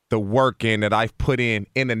the work in that I've put in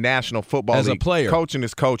the National Football League. As a player. Coaching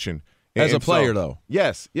is coaching. As a player, though.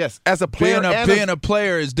 Yes. As a player. Being a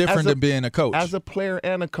player is different than being a coach. As a player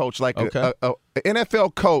and a coach. Like an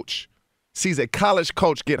NFL coach sees a college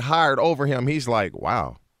coach get hired over him, he's like,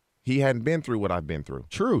 wow, he hadn't been through what I've been through.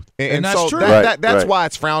 Truth. And that's so true. That's why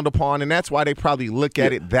it's frowned upon, and that's why they probably look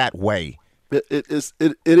at it that way. It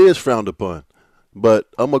is frowned upon. But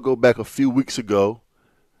I'm going to go back a few weeks ago,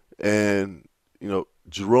 and,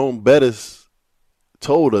 Jerome Bettis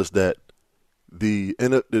told us that the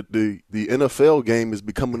NFL game is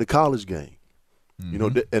becoming a college game.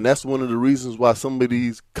 Mm-hmm. And that's one of the reasons why some of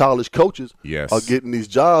these college coaches are getting these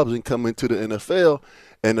jobs and coming to the NFL.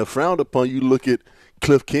 And they're frowned upon. You look at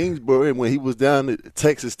Cliff Kingsbury, and when he was down at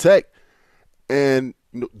Texas Tech, and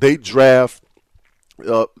they draft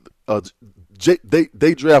they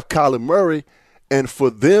draft Kyler Murray. And for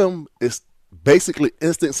them, it's basically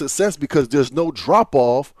instant success because there's no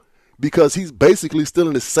drop-off because he's basically still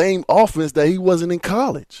in the same offense that he wasn't in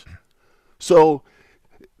college. So,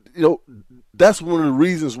 that's one of the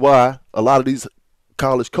reasons why a lot of these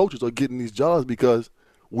college coaches are getting these jobs because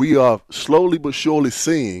we are slowly but surely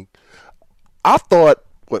seeing. I thought,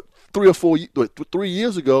 3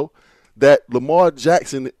 years ago, that Lamar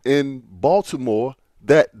Jackson in Baltimore,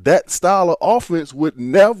 that style of offense would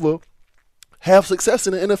never – have success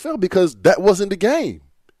in the NFL because that wasn't the game.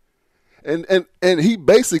 And he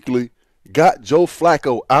basically got Joe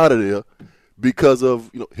Flacco out of there because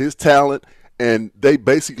of his talent, and they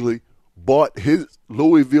basically bought his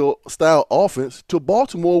Louisville-style offense to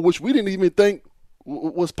Baltimore, which we didn't even think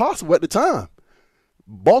was possible at the time.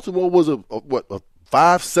 Baltimore was a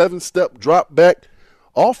 5-7 step drop back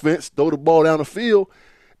offense, throw the ball down the field,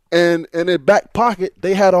 and in their back pocket,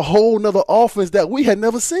 they had a whole nother offense that we had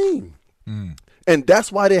never seen. And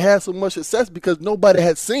that's why they had so much success, because nobody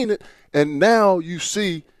had seen it. And now you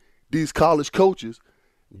see these college coaches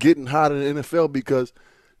getting hot in the NFL because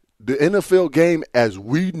the NFL game as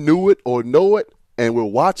we knew it or know it and we're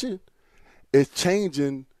watching, it's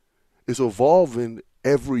changing, it's evolving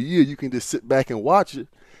every year. You can just sit back and watch it.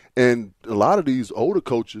 And a lot of these older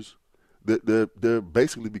coaches, they're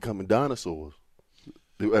basically becoming dinosaurs.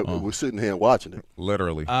 We're sitting here and watching it.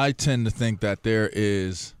 Literally. I tend to think that there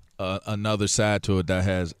is another side to it that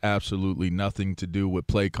has absolutely nothing to do with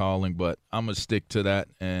play calling, but I'm going to stick to that,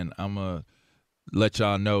 and I'm going to let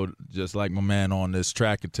y'all know, just like my man on this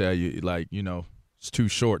track could tell you, like, you know, it's too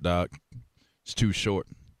short, dog. It's too short.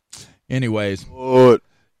 Anyways, live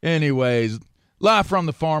from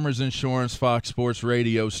the Farmers Insurance Fox Sports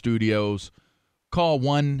Radio studios, call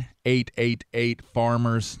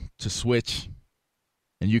 1-888-FARMERS to switch,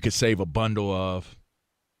 and you could save a bundle of,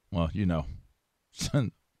 well, you know,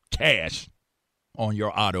 cash on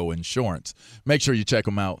your auto insurance. Make sure you check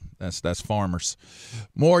them out. That's Farmers.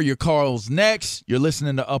 More of your calls next. You're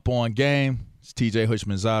listening to Up On Game. It's TJ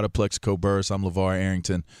Hushmanzada, Plexico Burris. I'm LeVar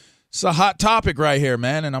Arrington. It's a hot topic right here,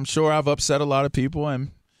 man, and I'm sure I've upset a lot of people,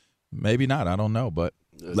 and maybe not. I don't know, but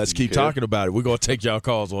let's keep talking about it. We're going to take y'all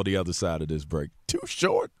calls on the other side of this break. Too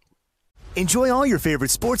short. Enjoy all your favorite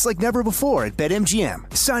sports like never before at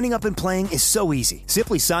BetMGM. Signing up and playing is so easy.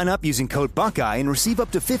 Simply sign up using code Buckeye and receive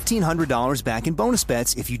up to $1,500 back in bonus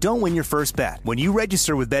bets if you don't win your first bet. When you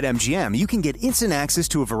register with BetMGM, you can get instant access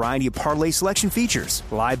to a variety of parlay selection features,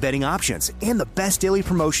 live betting options, and the best daily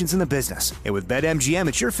promotions in the business. And with BetMGM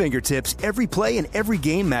at your fingertips, every play and every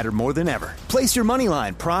game matter more than ever. Place your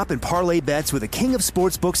moneyline, prop, and parlay bets with the king of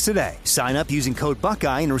sportsbooks today. Sign up using code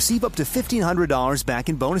Buckeye and receive up to $1,500 back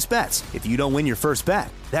in bonus bets if you don't win your first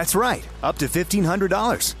bet. That's right, up to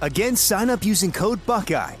 $1,500. Again, sign up using code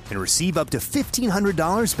Buckeye and receive up to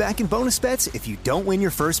 $1,500 back in bonus bets if you don't win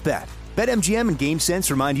your first bet. BetMGM and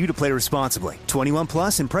GameSense remind you to play responsibly. 21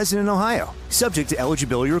 plus and present in Ohio. Subject to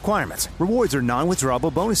eligibility requirements. Rewards are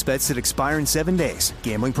non-withdrawable bonus bets that expire in 7 days.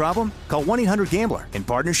 Gambling problem? Call 1-800-GAMBLER in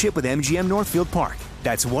partnership with MGM Northfield Park.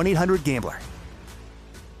 That's 1-800-GAMBLER.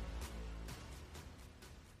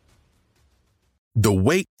 The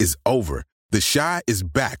wait is over. The Chi is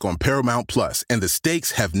back on Paramount Plus, and the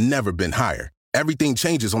stakes have never been higher. Everything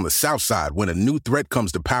changes on the South Side when a new threat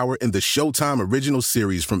comes to power in the Showtime original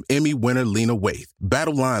series from Emmy winner Lena Waithe.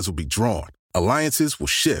 Battle lines will be drawn, alliances will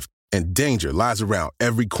shift, and danger lies around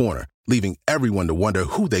every corner, leaving everyone to wonder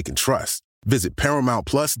who they can trust. Visit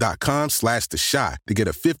ParamountPlus.com/The Chi to get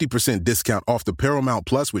a 50% discount off the Paramount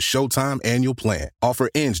Plus with Showtime annual plan. Offer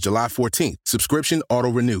ends July 14th. Subscription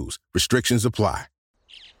auto-renews. Restrictions apply.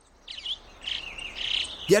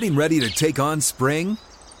 Getting ready to take on spring?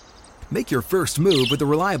 Make your first move with the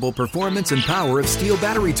reliable performance and power of Steel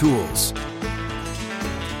battery tools.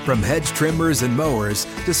 From hedge trimmers and mowers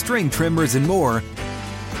to string trimmers and more,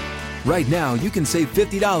 right now you can save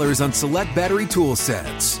 $50 on select battery tool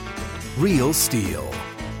sets. Real Steel.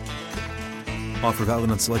 Offer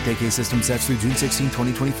valid on select AK system sets through June 16,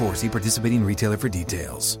 2024. See participating retailer for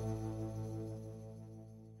details.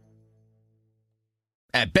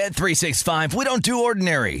 At Bet365, we don't do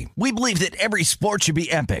ordinary. We believe that every sport should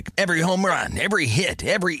be epic. Every home run, every hit,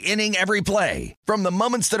 every inning, every play. From the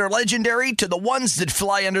moments that are legendary to the ones that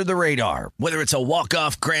fly under the radar. Whether it's a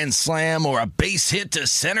walk-off grand slam or a base hit to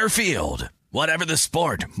center field. Whatever the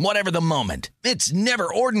sport, whatever the moment, it's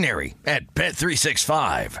never ordinary at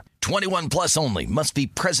Bet365. 21 plus only. Must be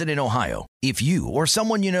present in Ohio. If you or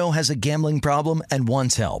someone you know has a gambling problem and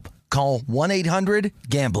wants help, call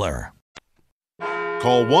 1-800-GAMBLER.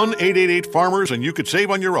 Call 1-888-FARMERS and you could save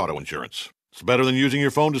on your auto insurance. It's better than using your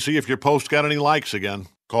phone to see if your post got any likes again.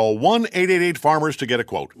 Call 1-888-FARMERS to get a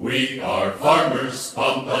quote. We are farmers.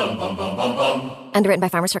 Bum, bum, bum, bum, bum, bum. Underwritten by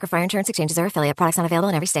Farmers Truck Fire Insurance Exchanges or affiliate. Products not available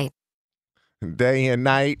in every state. Day and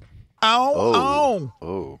night. Oh.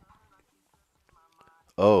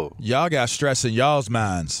 Y'all got stress in y'all's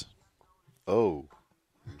minds. Oh,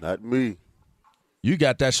 not me. You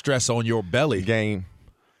got that stress on your belly. Game.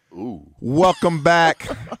 Ooh. Welcome back.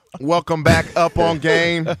 Welcome back Up On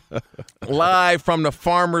Game. Live from the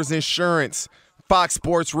Farmers Insurance Fox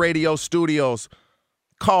Sports Radio studios.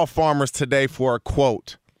 Call Farmers today for a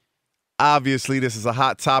quote. Obviously, this is a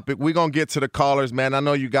hot topic. We're going to get to the callers, man. I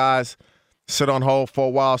know you guys sit on hold for a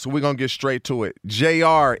while, so we're going to get straight to it.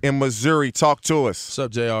 JR in Missouri, talk to us. What's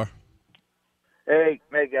up, JR? Hey,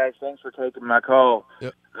 guys, thanks for taking my call.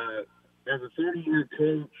 Yep. As a 30-year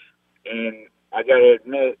coach, and I got to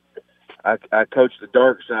admit, I coach the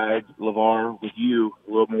dark side, LeVar, with you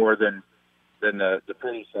a little more than the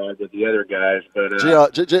pretty side with the other guys. But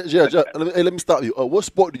let me stop you. What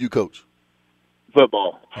sport do you coach?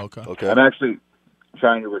 Football. Okay. I'm actually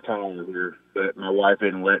trying to retire here, but my wife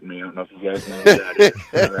isn't letting me. I don't know if you guys know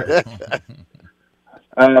that.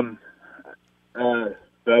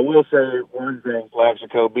 But I will say one thing,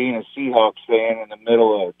 Plaxico, being a Seahawks fan in the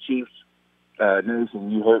middle of Chiefs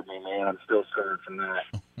Nation, you hurt me, man. I'm still scarred from that.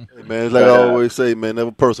 Hey, man, it's like I always say, man,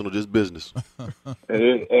 never personal, just business.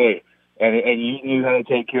 Hey, and you knew how to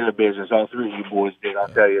take care of business. All three of you boys did. I'll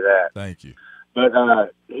tell you that. Thank you. But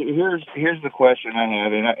here's the question I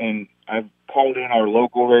have, and I've called in our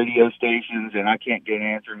local radio stations, and I can't get an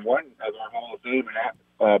answer. And one of our Hall of Fame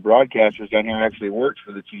broadcasters down here actually works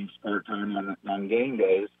for the Chiefs part-time on game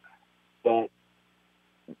days. But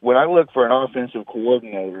when I look for an offensive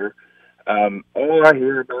coordinator, all I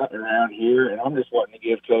hear about around here, and I'm just wanting to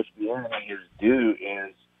give Coach Bieniemy his due,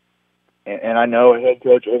 is, and I know a head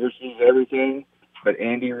coach oversees everything, but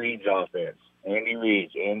Andy Reid's offense. Andy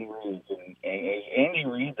Reid. And Andy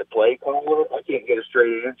Reid, the play caller, I can't get a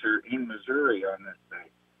straight answer in Missouri on this thing.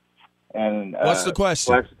 And what's the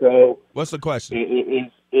question? Plaxico, what's the question?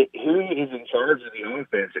 Who is in charge of the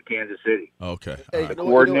offense at Kansas City? Okay. Hey, the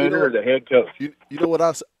coordinator or the head coach? You know what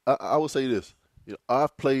I will say this. You know,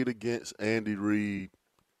 I've played against Andy Reid,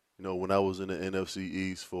 when I was in the NFC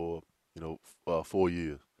East for 4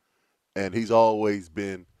 years, and he's always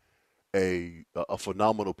been a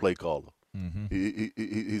phenomenal play caller. Mm-hmm.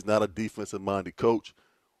 He's not a defensive-minded coach,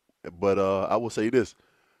 but I will say this: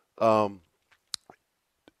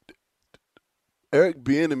 Eric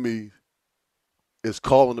Bieniemy is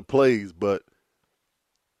calling the plays, but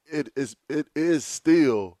it is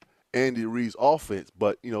still Andy Reid's offense.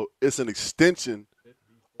 But it's an extension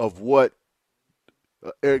of what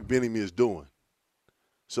Eric Bieniemy is doing.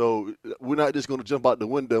 So we're not just going to jump out the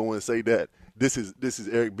window and say that this is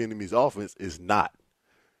Eric Bieniemy's offense. It's not,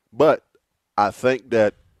 but I think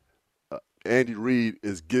that Andy Reid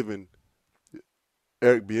is giving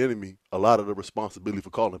Eric Bieniemy a lot of the responsibility for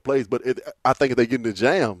calling plays. But I think if they get in the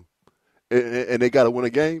jam and they got to win a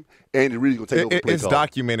game, Andy Reid's going to take over the play It's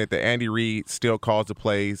documented that Andy Reid still calls the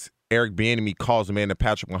plays. Eric Bieniemy calls them in to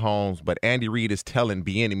Patrick Mahomes, but Andy Reid is telling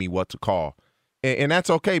Bieniemy what to call. And that's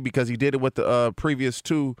okay because he did it with the previous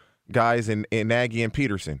two guys in Nagy and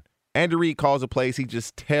Peterson. Andy Reid calls the plays. He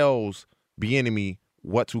just tells Bieniemy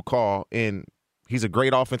what to call, and he's a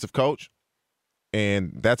great offensive coach,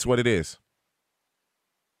 and that's what it is.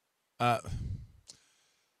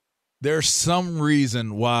 There's some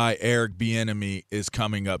reason why Eric Bieniemy is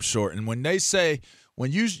coming up short, and when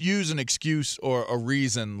you use an excuse or a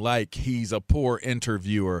reason like he's a poor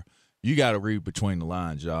interviewer, you got to read between the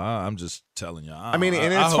lines, y'all. I'm just telling y'all. I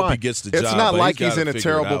it's hope fine. He gets the job. It's not like he's in a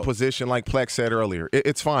terrible position, like Plex said earlier.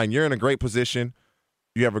 It's fine. You're in a great position.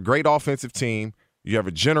 You have a great offensive team. You have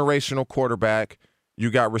a generational quarterback.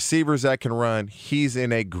 You got receivers that can run. He's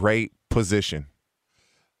in a great position.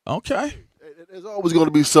 Okay. There's always going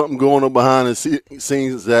to be something going on behind the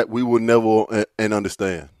scenes that we will never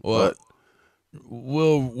understand. Well,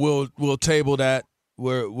 we'll table that.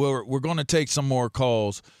 We're going to take some more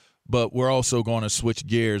calls, but we're also going to switch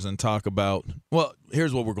gears and talk about. Well,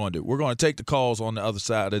 here's what we're going to do. We're going to take the calls on the other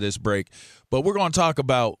side of this break, but we're going to talk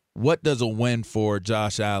about what does a win for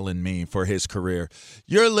Josh Allen mean for his career.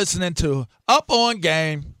 You're listening to Up On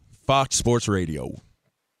Game, Fox Sports Radio.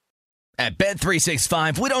 At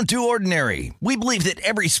Bet365, we don't do ordinary. We believe that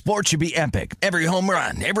every sport should be epic. Every home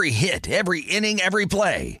run, every hit, every inning, every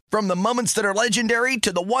play. From the moments that are legendary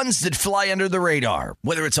to the ones that fly under the radar.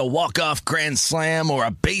 Whether it's a walk-off grand slam or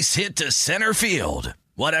a base hit to center field.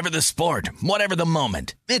 Whatever the sport, whatever the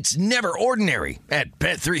moment. It's never ordinary at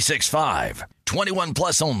Bet365. 21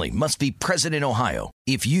 plus only. Must be present in Ohio.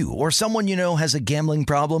 If you or someone you know has a gambling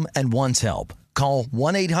problem and wants help, call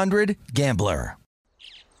 1-800-GAMBLER.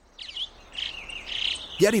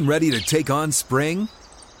 Getting ready to take on spring?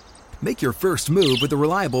 Make your first move with the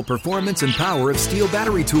reliable performance and power of Steel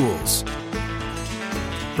battery tools.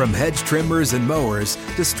 From hedge trimmers and mowers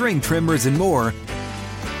to string trimmers and more,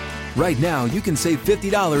 right now you can save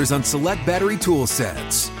 $50 on select battery tool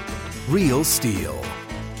sets. Real Steel.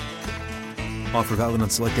 Offer valid on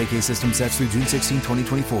select AK system sets through June 16,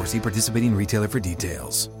 2024. See participating retailer for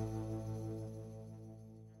details.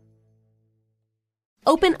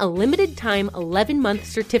 Open a limited-time 11-month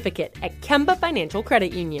certificate at Kemba Financial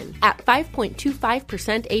Credit Union. At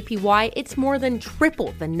 5.25% APY, it's more than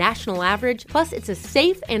triple the national average, plus it's a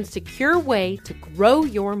safe and secure way to grow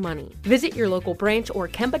your money. Visit your local branch or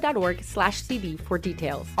kemba.org/CD for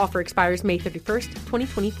details. Offer expires May 31st,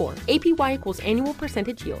 2024. APY equals annual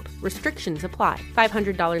percentage yield. Restrictions apply.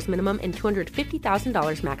 $500 minimum and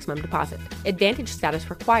 $250,000 maximum deposit. Advantage status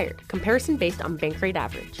required. Comparison based on bank rate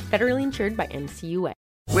average. Federally insured by NCUA.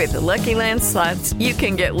 With the Lucky Land Slots, you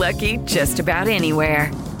can get lucky just about anywhere.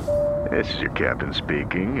 This is your captain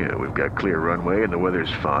speaking. We've got clear runway and the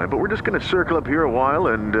weather's fine, but we're just going to circle up here a while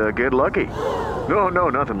and get lucky. No,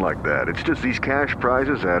 nothing like that. It's just these cash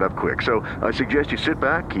prizes add up quick. So I suggest you sit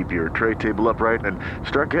back, keep your tray table upright, and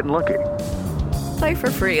start getting lucky. Play for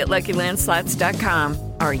free at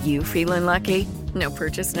LuckyLandSlots.com. Are you feeling lucky? No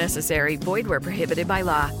purchase necessary. Void where prohibited by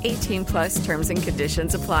law. 18+ terms and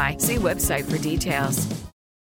conditions apply. See website for details.